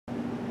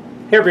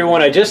Hey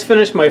everyone, I just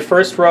finished my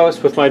first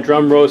roast with my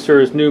drum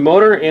roaster's new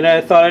motor and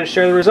I thought I'd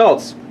share the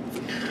results.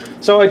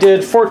 So I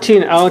did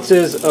 14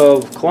 ounces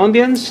of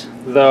Colombians.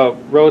 The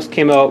roast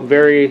came out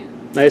very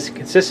nice and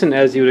consistent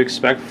as you would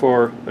expect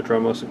for a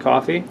drum roasted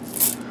coffee.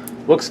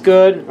 Looks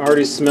good,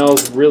 already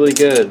smells really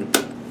good.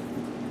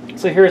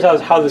 So here's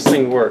how this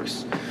thing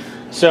works.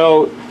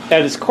 So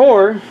at its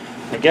core,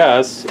 I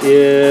guess,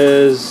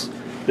 is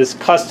this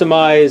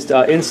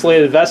customized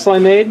insulated vessel I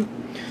made.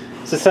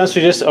 It's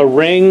essentially just a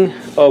ring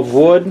of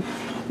wood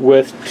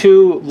with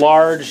two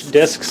large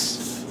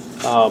discs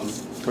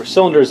or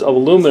cylinders of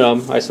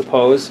aluminum, I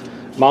suppose,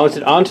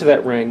 mounted onto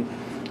that ring,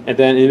 and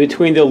then in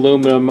between the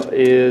aluminum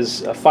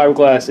is a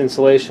fiberglass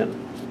insulation.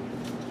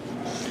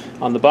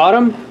 On the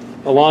bottom,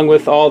 along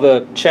with all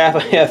the chaff I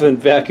haven't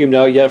vacuumed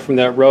out yet from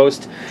that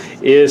roast,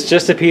 is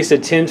just a piece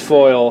of tin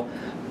foil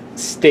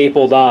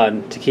stapled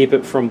on to keep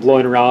it from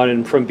blowing around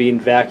and from being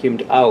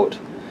vacuumed out.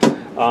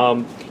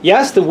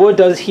 Yes, the wood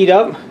does heat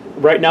up.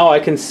 Right now I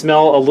can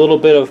smell a little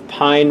bit of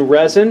pine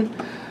resin,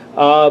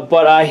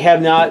 but I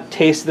have not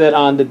tasted that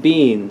on the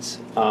beans.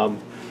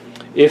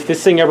 If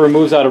this thing ever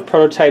moves out of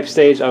prototype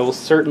stage, I will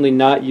certainly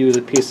not use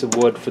a piece of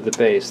wood for the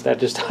base. That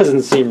just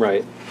doesn't seem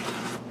right.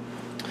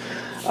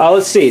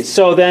 Let's see.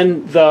 So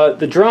then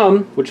the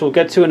drum, which we'll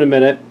get to in a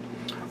minute,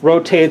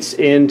 rotates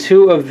in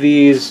two of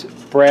these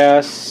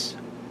brass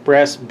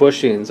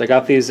bushings. I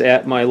got these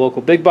at my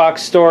local big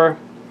box store.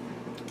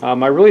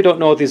 I really don't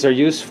know what these are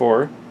used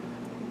for,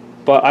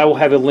 but I will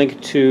have a link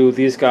to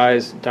these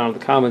guys down in the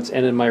comments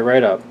and in my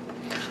write-up.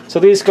 So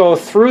these go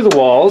through the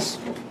walls,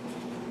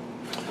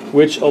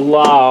 which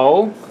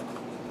allow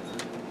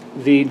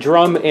the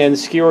drum and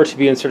skewer to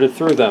be inserted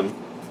through them.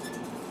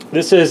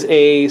 This is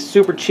a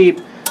super cheap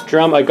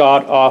drum I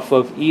got off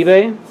of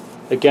eBay.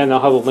 Again, I'll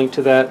have a link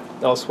to that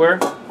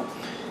elsewhere.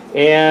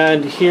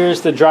 And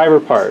here's the driver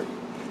part.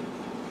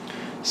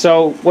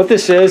 So what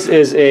this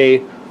is a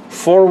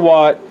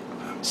 4-watt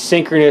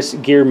synchronous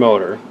gear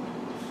motor.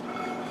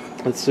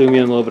 Let's zoom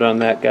in a little bit on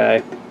that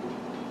guy.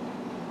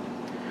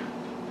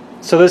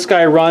 So this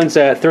guy runs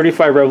at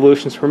 35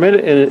 revolutions per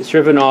minute and it's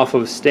driven off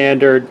of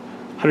standard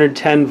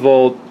 110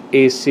 volt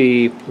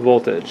AC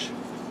voltage.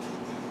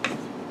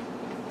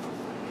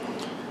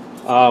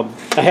 I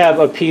have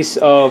a piece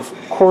of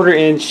 1/4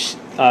 inch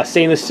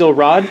stainless steel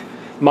rod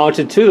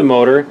mounted to the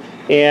motor,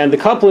 and the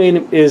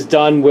coupling is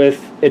done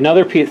with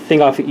another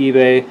thing off of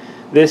eBay.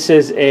 This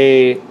is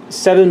a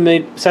 7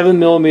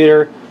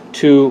 millimeter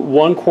to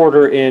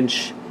 1/4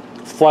 inch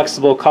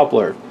flexible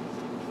coupler.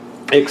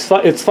 It's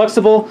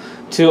flexible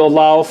to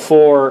allow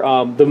for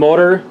the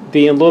motor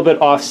being a little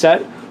bit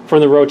offset from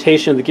the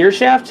rotation of the gear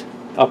shaft,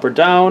 up or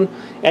down,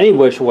 any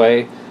which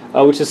way,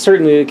 which is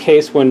certainly the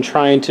case when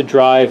trying to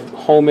drive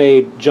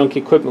homemade junk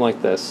equipment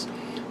like this.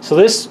 So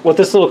what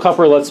this little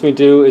coupler lets me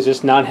do is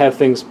just not have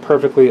things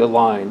perfectly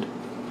aligned.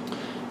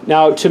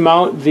 Now, to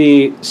mount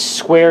the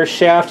square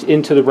shaft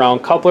into the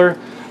round coupler,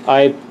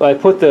 I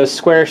put the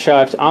square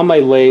shaft on my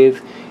lathe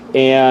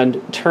and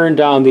turn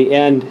down the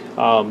end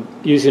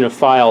using a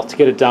file to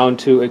get it down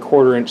to a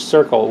 1/4 inch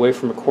circle away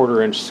from a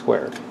 1/4 inch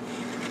square.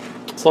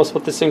 So let's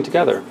put this thing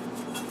together.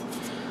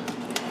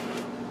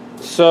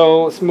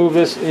 So let's move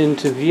this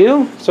into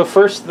view. So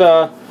first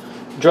the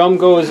drum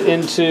goes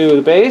into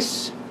the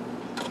base,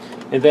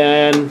 and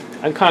then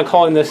I'm kind of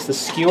calling this the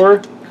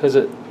skewer because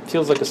it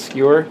feels like a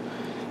skewer.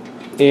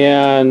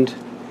 And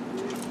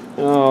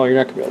oh, you're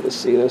not going to be able to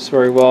see this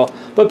very well,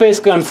 but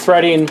basically I'm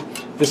threading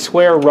the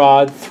square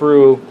rod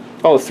through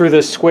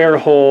the square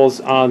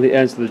holes on the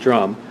ends of the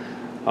drum.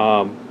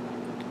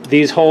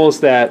 These holes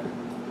that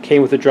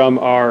came with the drum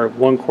are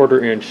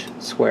 1/4 inch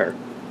square.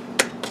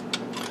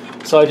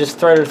 So I just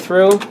threaded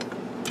through.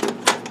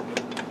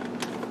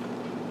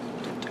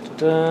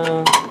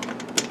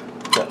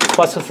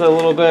 Fuss with it a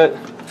little bit.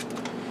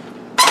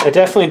 I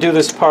definitely do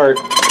this part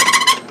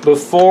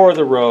before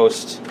the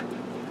roast,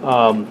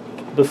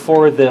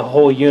 before the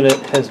whole unit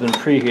has been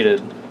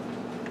preheated.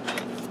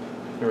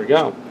 There we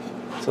go.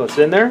 So it's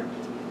in there.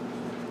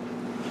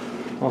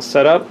 All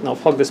set up, and I'll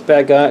plug this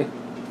bad guy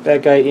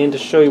in to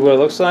show you what it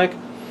looks like.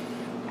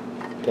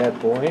 Bad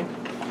boy.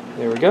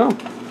 There we go.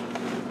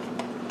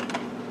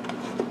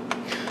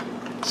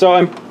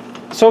 So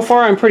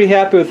far I'm pretty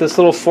happy with this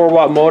little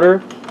 4-watt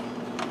motor.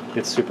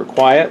 It's super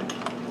quiet.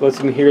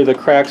 Lets me hear the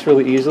cracks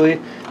really easily.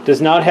 Does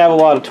not have a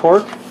lot of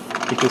torque.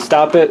 You can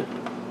stop it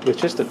with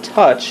just a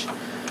touch.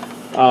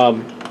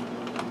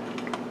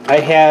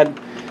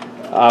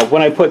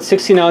 When I put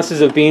 16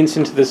 ounces of beans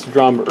into this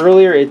drum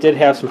earlier, it did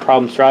have some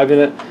problems driving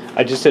it.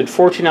 I just did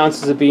 14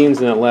 ounces of beans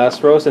in that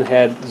last roast and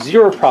had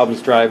 0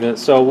 problems driving it,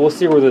 so we'll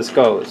see where this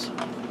goes.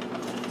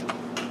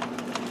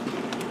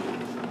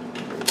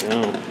 There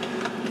we go.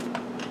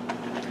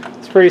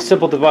 It's a pretty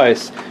simple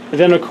device. And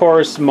then of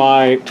course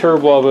my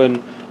turbo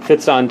oven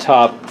fits on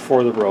top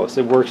for the roast.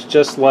 It works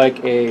just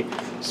like a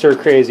Stir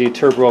Crazy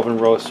turbo oven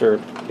roaster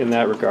in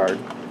that regard.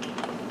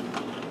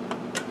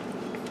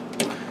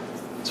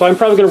 So I'm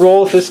probably going to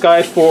roll with this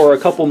guy for a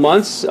couple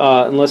months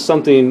unless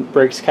something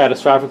breaks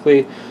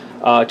catastrophically.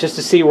 just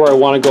to see where I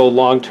want to go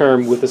long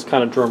term with this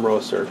kind of drum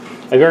roaster.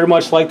 I very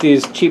much like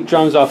these cheap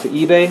drums off of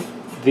eBay.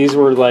 These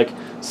were like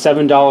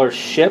 $7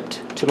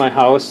 shipped to my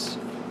house.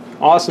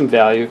 Awesome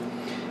value.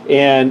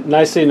 And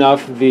nicely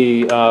enough,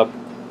 the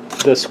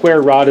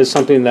square rod is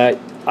something that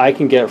I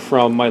can get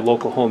from my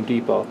local Home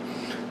Depot.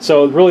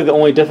 So really the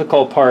only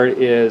difficult part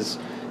is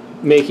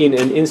making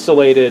an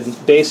insulated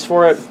base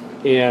for it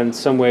and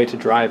some way to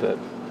drive it.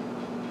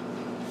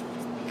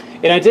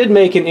 And I did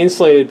make an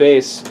insulated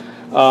base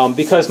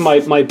because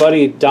my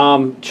buddy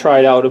Dom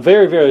tried out a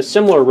very, very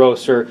similar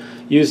roaster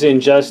using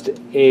just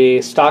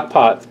a stock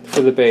pot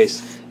for the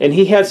base. And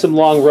he had some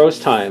long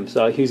roast times.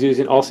 He was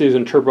also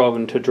using a turbo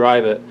oven to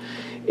drive it.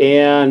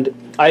 And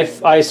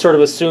I sort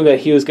of assumed that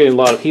he was getting a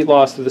lot of heat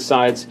loss to the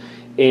sides.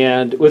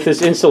 And with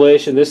this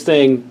insulation, this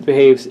thing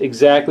behaves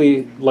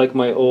exactly like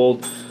my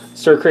old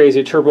Stir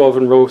Crazy turbo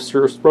oven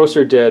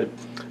roaster did.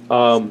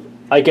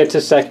 I get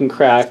to second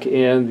crack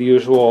in the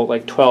usual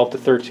like 12 to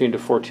 13 to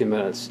 14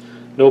 minutes.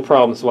 No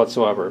problems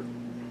whatsoever.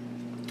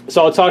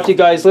 So I'll talk to you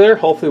guys later,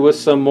 hopefully with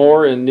some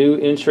more and new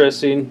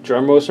interesting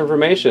drum roaster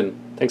information.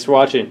 Thanks for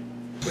watching.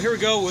 Well, here we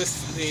go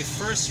with the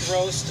first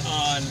roast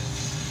on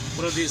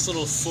one of these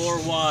little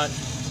 4-watt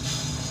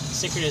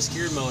synchronous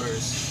gear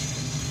motors.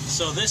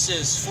 So this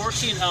is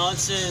 14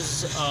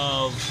 ounces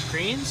of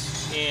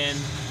greens in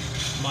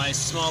my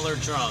smaller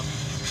drum.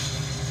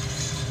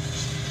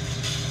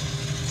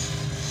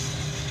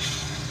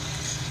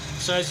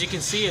 So as you can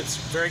see, it's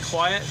very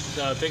quiet.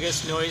 The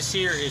biggest noise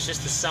here is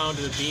just the sound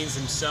of the beans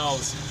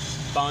themselves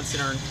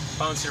bouncing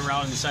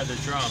around inside the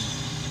drum.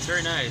 It's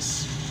very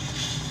nice.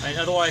 And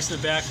otherwise in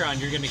the background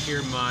you're going to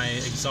hear my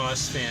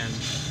exhaust fan.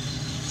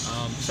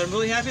 So I'm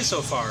really happy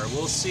so far.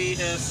 We'll see if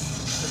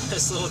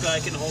this little guy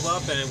can hold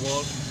up and it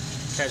won't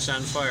catch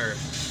on fire.